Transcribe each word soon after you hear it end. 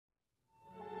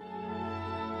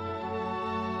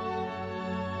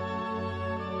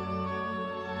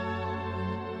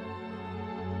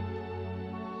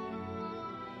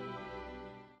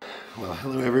Well,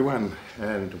 hello everyone,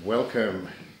 and welcome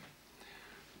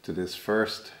to this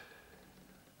first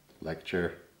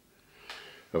lecture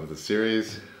of the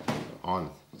series on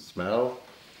smell.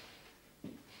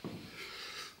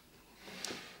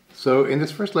 So in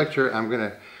this first lecture, I'm going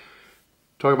to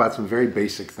talk about some very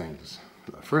basic things.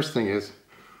 The first thing is,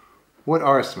 what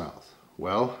are smells?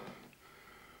 Well,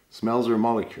 smells are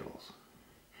molecules.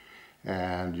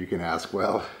 And you can ask,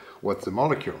 well, what's a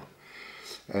molecule?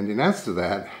 And in answer to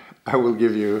that, I will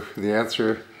give you the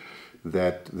answer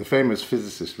that the famous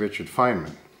physicist Richard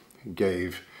Feynman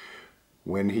gave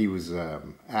when he was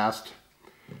asked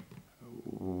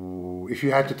if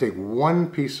you had to take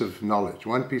one piece of knowledge,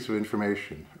 one piece of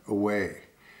information away,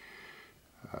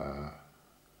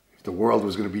 if the world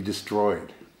was going to be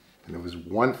destroyed, and there was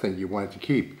one thing you wanted to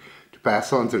keep to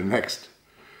pass on to the next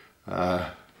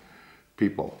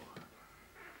people,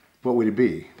 what would it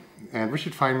be? And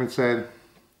Richard Feynman said,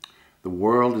 the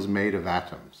world is made of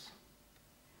atoms.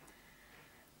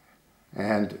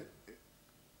 And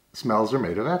smells are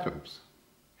made of atoms.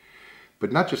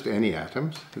 But not just any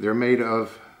atoms. They're made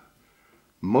of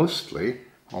mostly,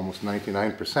 almost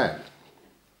 99%,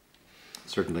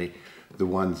 certainly the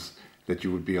ones that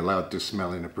you would be allowed to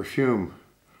smell in a perfume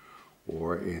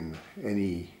or in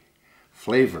any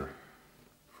flavor,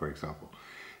 for example.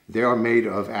 They are made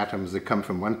of atoms that come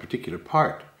from one particular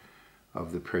part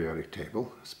of the periodic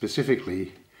table,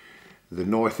 specifically the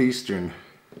northeastern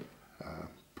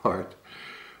part,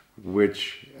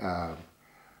 which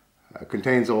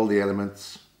contains all the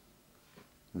elements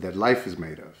that life is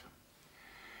made of.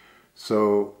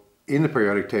 So in the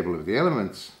periodic table of the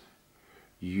elements,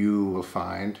 you will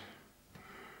find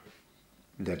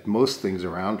that most things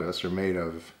around us are made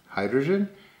of hydrogen,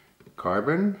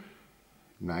 carbon,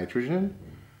 nitrogen,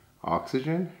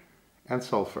 oxygen, and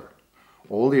sulfur.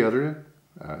 All the other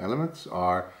elements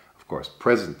are, of course,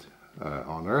 present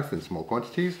on Earth in small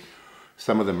quantities.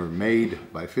 Some of them are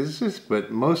made by physicists,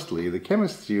 but mostly the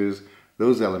chemists use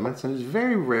those elements, and it's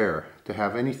very rare to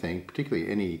have anything, particularly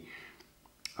any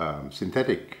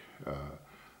synthetic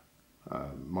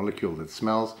molecule that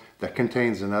smells, that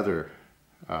contains another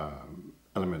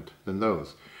element than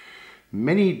those.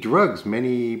 Many drugs,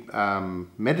 many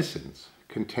medicines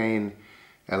contain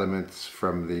elements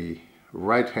from the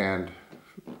right hand,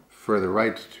 further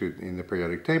right in the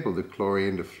periodic table, the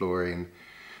chlorine, the fluorine,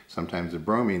 sometimes the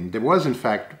bromine. There was, in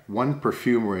fact, one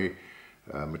perfumery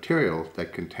material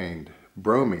that contained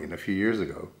bromine a few years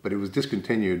ago, but it was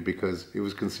discontinued because it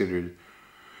was considered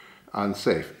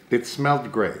unsafe. It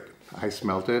smelled great. I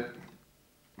smelt it.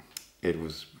 It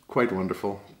was quite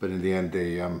wonderful, but in the end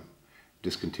they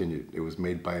discontinued. It was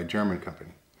made by a German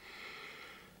company.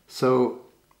 So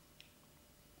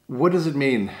what does it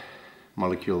mean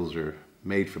molecules are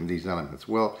made from these elements?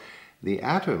 Well, the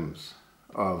atoms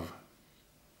of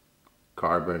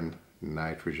carbon,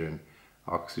 nitrogen,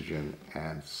 oxygen,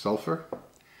 and sulfur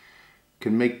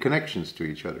can make connections to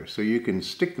each other. So you can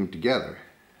stick them together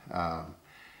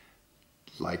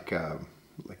like a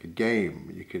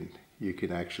game. You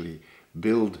can actually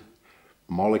build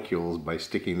molecules by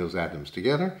sticking those atoms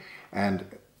together, and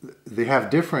they have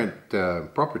different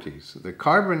properties. The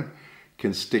carbon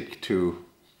can stick to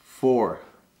 4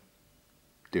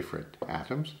 different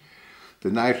atoms, the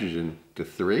nitrogen to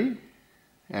 3,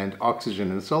 and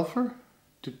oxygen and sulfur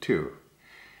to 2,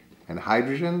 and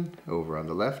hydrogen, over on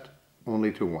the left, only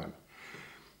to 1.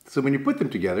 So when you put them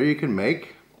together, you can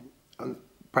make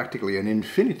practically an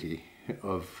infinity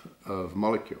of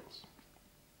molecules.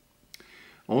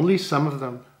 Only some of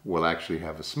them will actually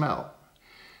have a smell.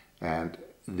 And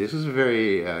this is a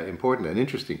very important and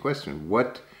interesting question.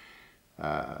 What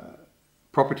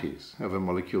properties of a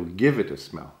molecule give it a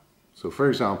smell? So for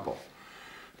example,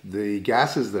 the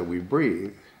gases that we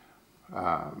breathe,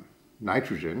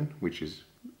 nitrogen, which is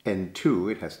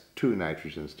N2, it has 2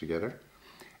 nitrogens together,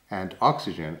 and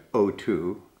oxygen,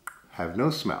 O2, have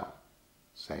no smell.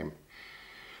 Same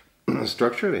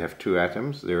structure, they have 2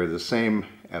 atoms, they're the same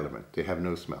element, they have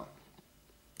no smell.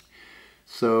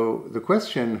 So the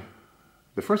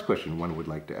first question one would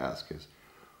like to ask is,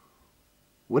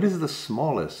 what is the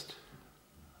smallest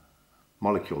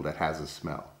molecule that has a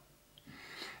smell?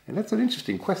 And that's an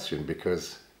interesting question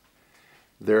because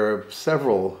there are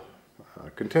several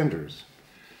contenders.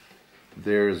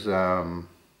 There's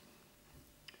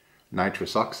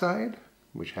nitrous oxide,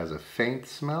 which has a faint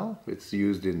smell. It's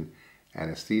used in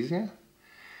anesthesia.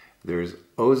 There's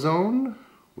ozone,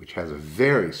 which has a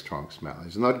very strong smell.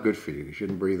 It's not good for you. You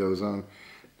shouldn't breathe ozone.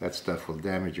 That stuff will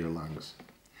damage your lungs.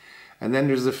 And then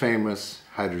there's the famous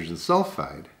hydrogen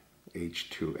sulfide,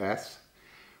 H2S,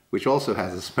 which also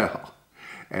has a smell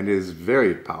and is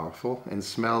very powerful and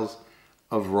smells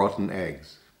of rotten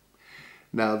eggs.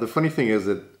 Now, the funny thing is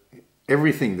that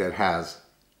everything that has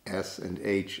S and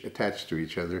H attached to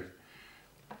each other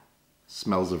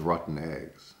smells of rotten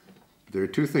eggs. There are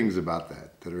two things about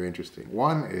that are interesting.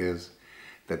 One is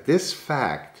that this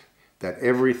fact that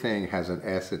everything has an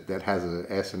S that has an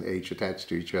S and H attached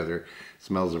to each other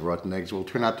smells of rotten eggs will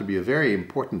turn out to be a very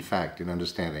important fact in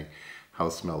understanding how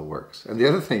smell works. And the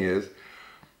other thing is,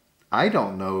 I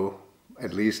don't know,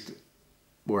 at least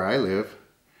where I live,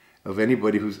 of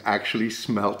anybody who's actually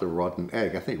smelt a rotten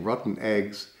egg. I think rotten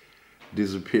eggs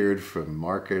disappeared from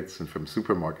markets and from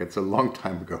supermarkets a long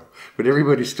time ago, but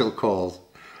everybody still calls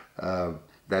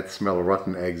that smell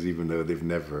rotten eggs even though they've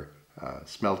never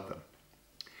smelt them.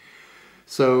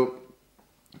 So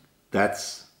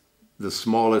that's the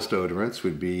smallest odorants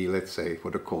would be, let's say,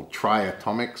 what are called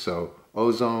triatomic, so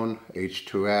ozone,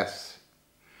 H2S,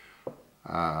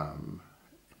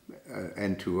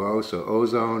 N2O, so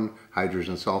ozone,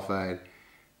 hydrogen sulfide,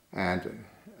 and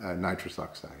nitrous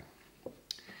oxide.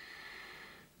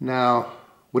 Now,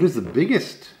 what is the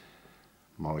biggest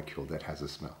molecule that has a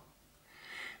smell?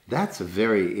 That's a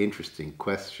very interesting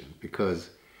question because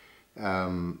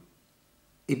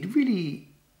it really,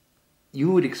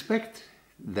 you would expect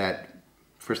that,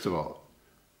 first of all,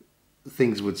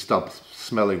 things would stop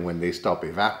smelling when they stop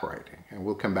evaporating. And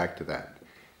we'll come back to that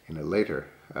in a later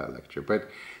lecture. But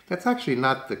that's actually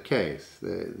not the case.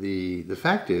 The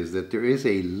fact is that there is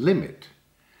a limit,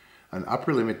 an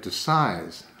upper limit to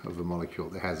size of a molecule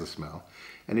that has a smell.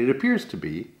 And it appears to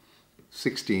be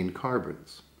 16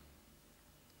 carbons.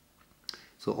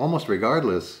 So almost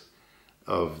regardless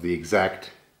of the exact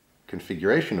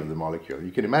configuration of the molecule,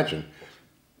 you can imagine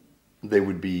there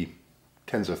would be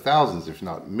tens of thousands, if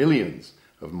not millions,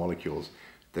 of molecules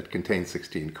that contain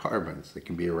 16 carbons that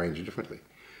can be arranged differently.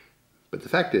 But the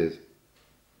fact is,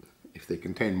 if they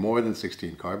contain more than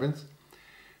 16 carbons,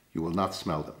 you will not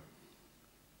smell them.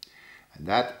 And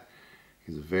that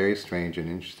is a very strange and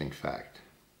interesting fact.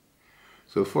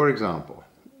 So for example,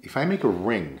 if I make a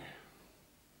ring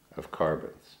of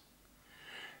carbons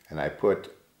and I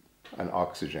put an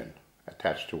oxygen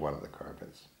attached to one of the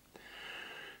carbons,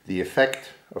 the effect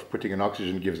of putting an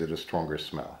oxygen gives it a stronger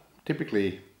smell.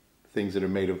 Typically, things that are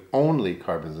made of only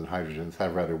carbons and hydrogens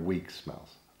have rather weak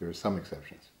smells. There are some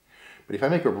exceptions. But if I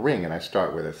make a ring and I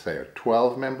start with, let's say, a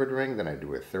 12-membered ring, then I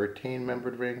do a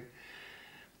 13-membered ring,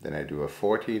 then I do a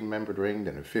 14-membered ring,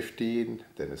 then a 15,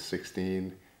 then a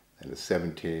 16, then a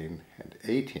 17, and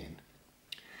 18,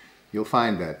 you'll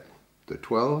find that the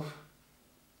 12,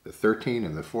 the 13,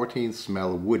 and the 14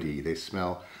 smell woody. They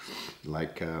smell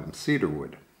like cedar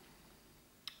wood.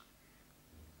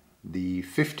 The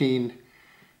 15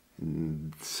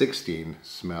 and 16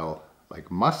 smell like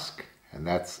musk, and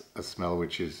that's a smell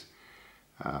which is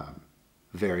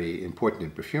very important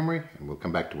in perfumery, and we'll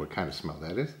come back to what kind of smell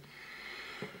that is.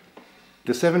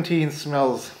 The 17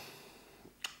 smells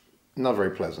not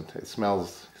very pleasant. It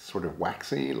smells sort of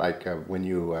waxy, like when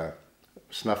you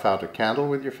snuff out a candle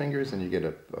with your fingers and you get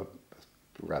a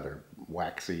rather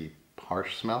waxy,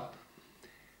 harsh smell.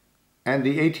 And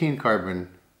the 18 carbon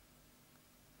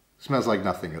smells like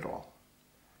nothing at all.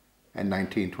 And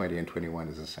 19, 20, and 21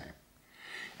 is the same.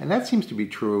 And that seems to be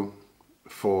true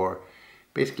for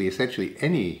basically essentially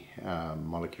any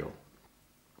molecule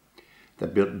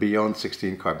that beyond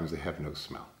 16 carbons, they have no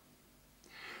smell.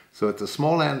 So at the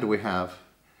small end, we have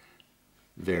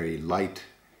very light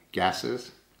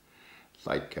gases,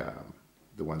 like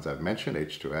the ones I've mentioned,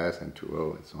 H2S,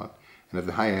 N2O, and so on. And at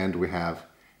the high end, we have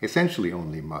essentially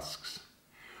only musks.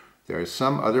 There are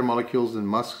some other molecules than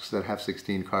musks that have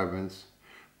 16 carbons,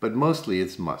 but mostly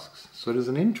it's musks. So there's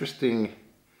an interesting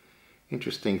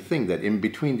thing that in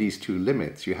between these two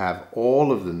limits, you have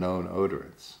all of the known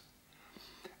odorants.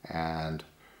 And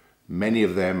many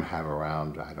of them have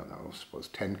around, I don't know, suppose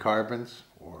 10 carbons,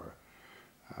 or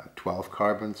 12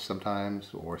 carbons sometimes,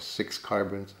 or 6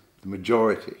 carbons. The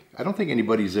majority. I don't think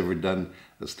anybody's ever done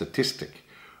a statistic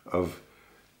of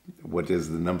what is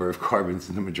the number of carbons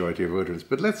in the majority of odorants,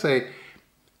 but let's say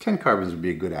 10 carbons would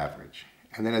be a good average.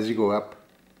 And then as you go up,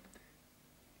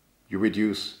 you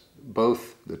reduce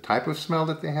both the type of smell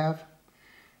that they have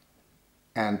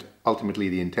and ultimately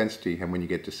the intensity, and when you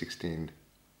get to 16,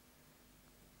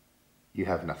 you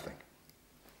have nothing.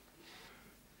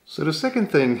 So the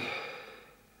second thing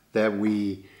that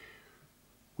we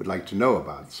would like to know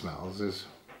about smells is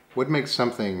what makes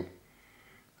something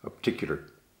a particular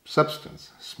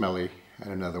substance smelly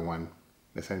and another one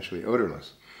essentially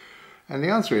odorless. And the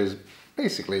answer is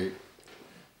basically,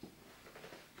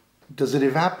 does it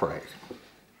evaporate?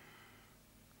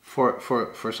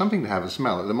 For something to have a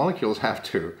smell, the molecules have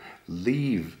to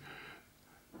leave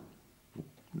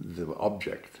the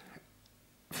object,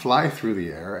 fly through the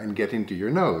air and get into your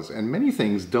nose. And many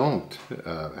things don't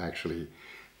actually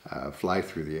fly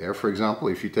through the air. For example,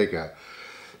 if you take a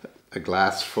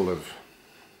glass full of,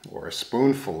 or a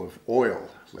spoonful of oil,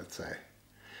 let's say,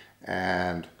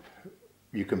 and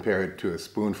you compare it to a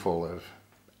spoonful of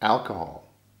alcohol,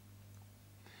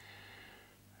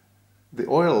 the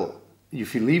oil,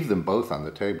 if you leave them both on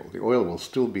the table, the oil will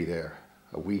still be there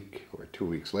a week or 2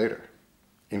 weeks later.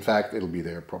 In fact, it'll be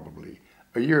there probably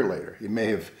a year later. It may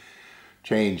have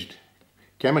changed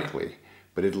chemically,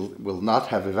 but it will not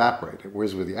have evaporated.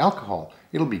 Whereas with the alcohol,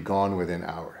 it'll be gone within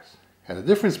hours. And the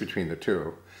difference between the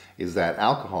two is that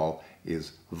alcohol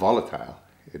is volatile.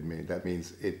 That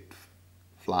means it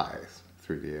flies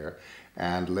through the air.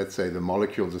 And let's say the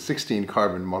molecules, the 16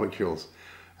 carbon molecules,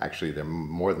 actually they're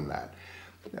more than that,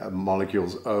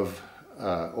 molecules of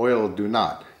oil do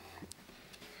not.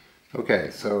 Okay,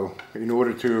 so in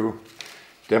order to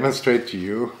demonstrate to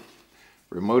you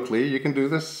remotely, you can do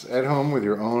this at home with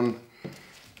your own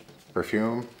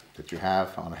perfume that you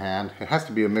have on hand. It has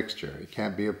to be a mixture. It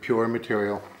can't be a pure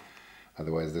material,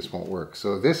 otherwise this won't work.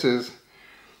 So this is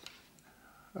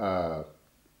Monsieur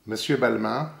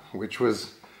Balmain, which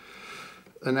was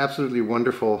an absolutely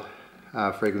wonderful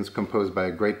fragrance composed by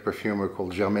a great perfumer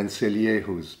called Germaine Cellier,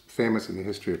 who's famous in the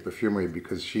history of perfumery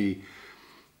because she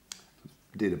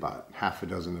did about half a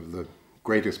dozen of the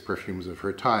greatest perfumes of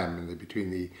her time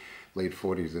between the late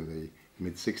 40s and the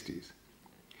mid 60s.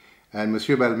 And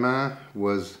Monsieur Balmain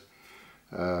was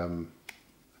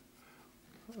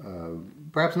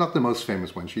perhaps not the most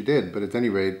famous one she did, but at any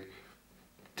rate,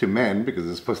 to men, because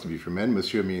it's supposed to be for men,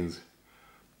 Monsieur means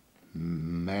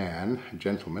man,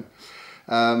 gentleman,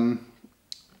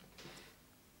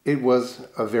 it was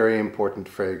a very important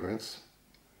fragrance.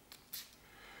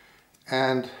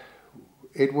 And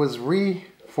it was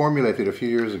reformulated a few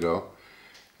years ago.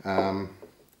 And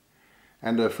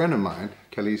a friend of mine,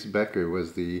 Calice Becker,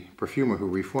 was the perfumer who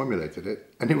reformulated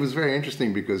it. And it was very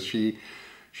interesting because she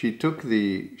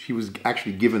was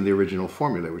actually given the original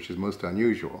formula, which is most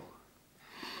unusual.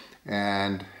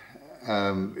 And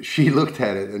she looked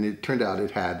at it, and it turned out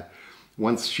it had,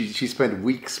 once she spent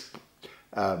weeks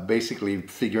basically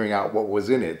figuring out what was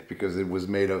in it, because it was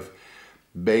made of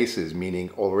bases, meaning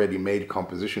already made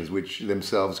compositions, which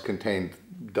themselves contained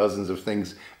dozens of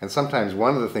things. And sometimes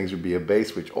one of the things would be a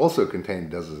base which also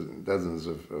contained dozens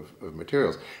of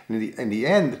materials. And in the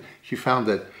end, she found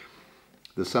that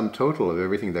the sum total of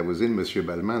everything that was in Monsieur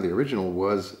Balmain, the original,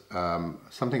 was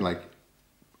something like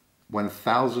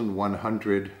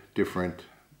 1,100 different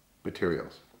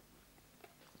materials,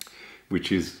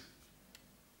 which is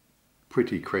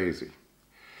pretty crazy.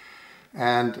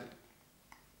 And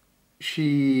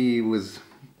she was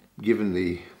given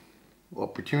the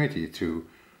opportunity to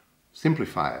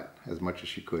simplify it as much as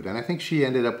she could. And I think she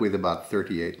ended up with about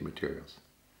 38 materials.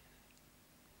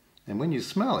 And when you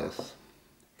smell this,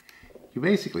 you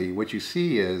basically, what you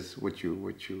see is, what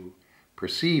you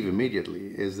perceive immediately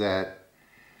is that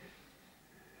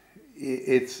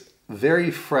it's very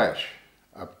fresh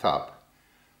up top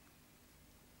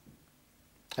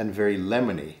and very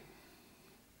lemony.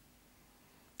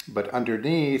 But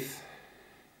underneath,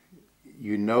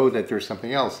 you know that there's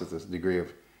something else. There's this degree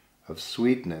of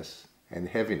sweetness and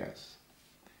heaviness.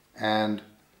 And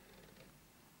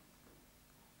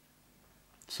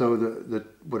so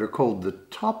what are called the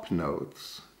top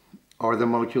notes are the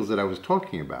molecules that I was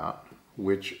talking about,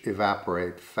 which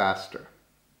evaporate faster.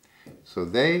 So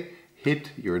they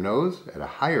hit your nose at a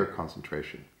higher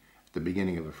concentration at the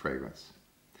beginning of a fragrance.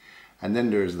 And then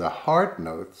there's the heart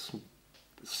notes,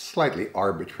 slightly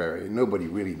arbitrary. Nobody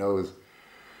really knows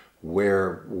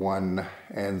where one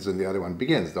ends and the other one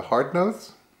begins. The heart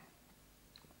notes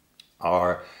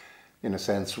are, in a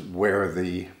sense, where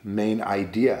the main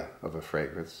idea of a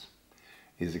fragrance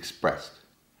is expressed.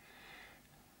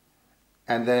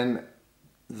 And then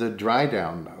the dry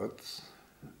down notes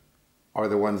are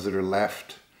the ones that are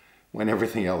left when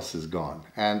everything else is gone.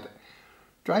 And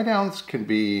dry downs can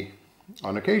be,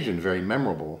 on occasion, very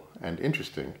memorable and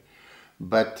interesting.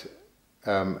 But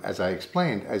as I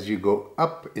explained, as you go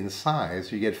up in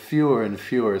size, you get fewer and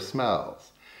fewer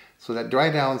smells. So that dry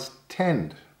downs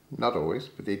tend, not always,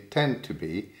 but they tend to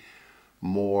be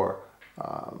more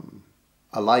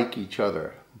alike each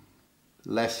other,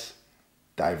 less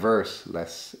diverse,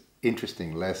 less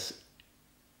interesting, less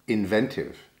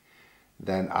inventive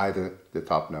than either the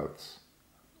top notes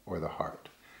or the heart.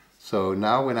 So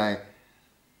now when I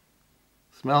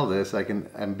smell this,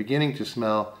 I'm beginning to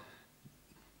smell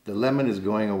the lemon is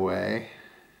going away,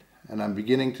 and I'm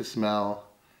beginning to smell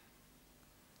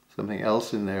something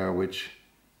else in there which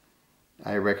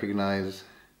I recognize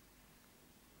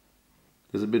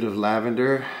There's a bit of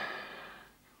lavender,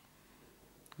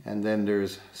 and then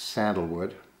there's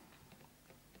sandalwood.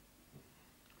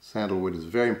 Sandalwood is a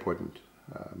very important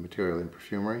material in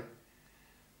perfumery.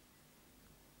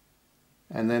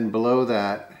 And then below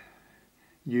that,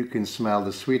 you can smell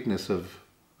the sweetness of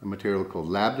a material called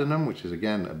labdanum, which is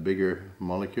again a bigger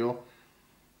molecule.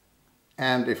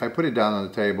 And if I put it down on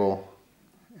the table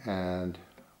and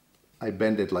I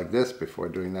bend it like this before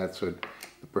doing that so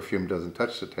the perfume doesn't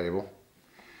touch the table,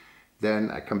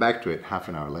 then I come back to it half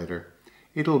an hour later.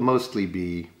 It'll mostly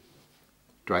be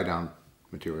dry down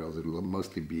materials. It'll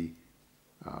mostly be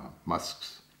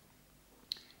musks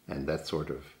and that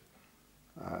sort of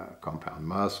compound,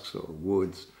 musks or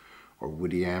woods or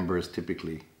woody ambers,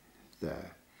 typically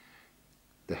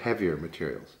the heavier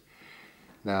materials.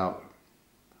 Now,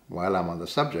 while I'm on the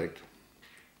subject,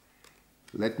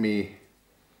 let me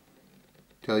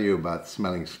tell you about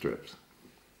smelling strips.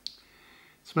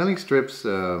 Smelling strips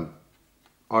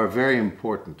are very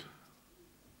important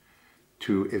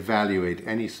to evaluate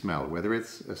any smell, whether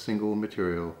it's a single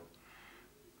material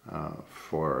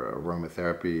for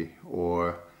aromatherapy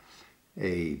or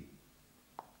a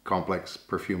complex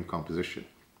perfume composition.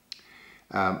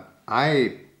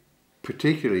 I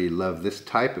particularly love this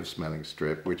type of smelling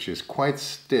strip, which is quite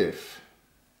stiff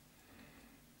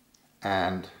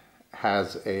and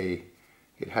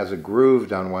it has a groove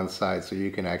down one side, so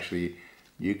you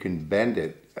can bend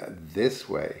it this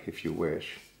way if you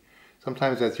wish.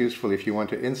 Sometimes that's useful if you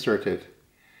want to insert it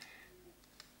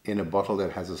in a bottle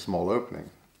that has a small opening.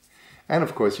 And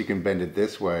of course you can bend it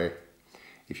this way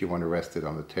if you want to rest it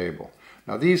on the table.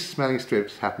 Now these smelling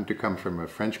strips happen to come from a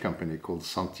French company called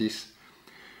Sentis,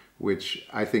 which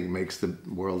I think makes the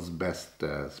world's best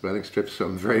smelling strips, so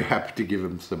I'm very happy to give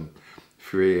them some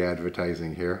free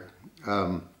advertising here.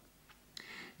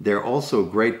 They're also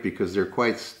great because they're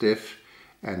quite stiff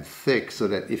and thick, so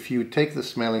that if you take the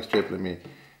smelling strip,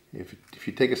 if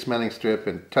you take a smelling strip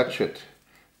and touch it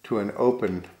to an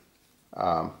open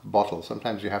bottle,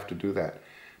 sometimes you have to do that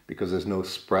because there's no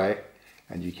spray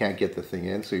and you can't get the thing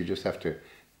in, so you just have to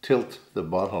tilt the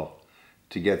bottle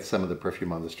to get some of the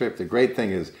perfume on the strip. The great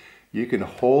thing is you can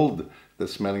hold the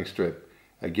smelling strip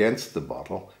against the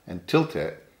bottle and tilt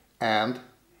it, and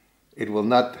it will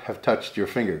not have touched your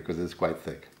finger because it's quite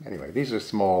thick. Anyway, these are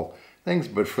small things,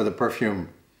 but for the perfume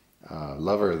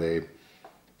lover, they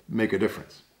make a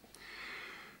difference.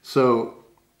 So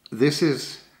this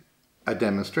is a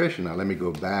demonstration. Now let me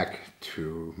go back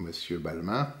to Monsieur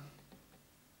Balmain.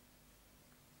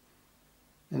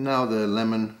 And now the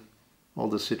lemon, all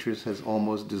the citrus has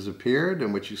almost disappeared,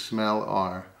 and what you smell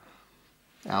are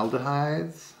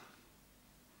aldehydes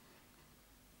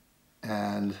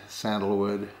and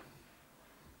sandalwood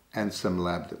and some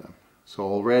labdanum. So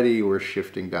already we're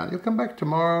shifting down. You'll come back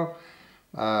tomorrow.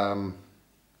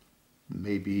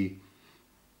 Maybe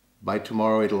by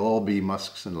tomorrow it'll all be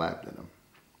musks and labdanum.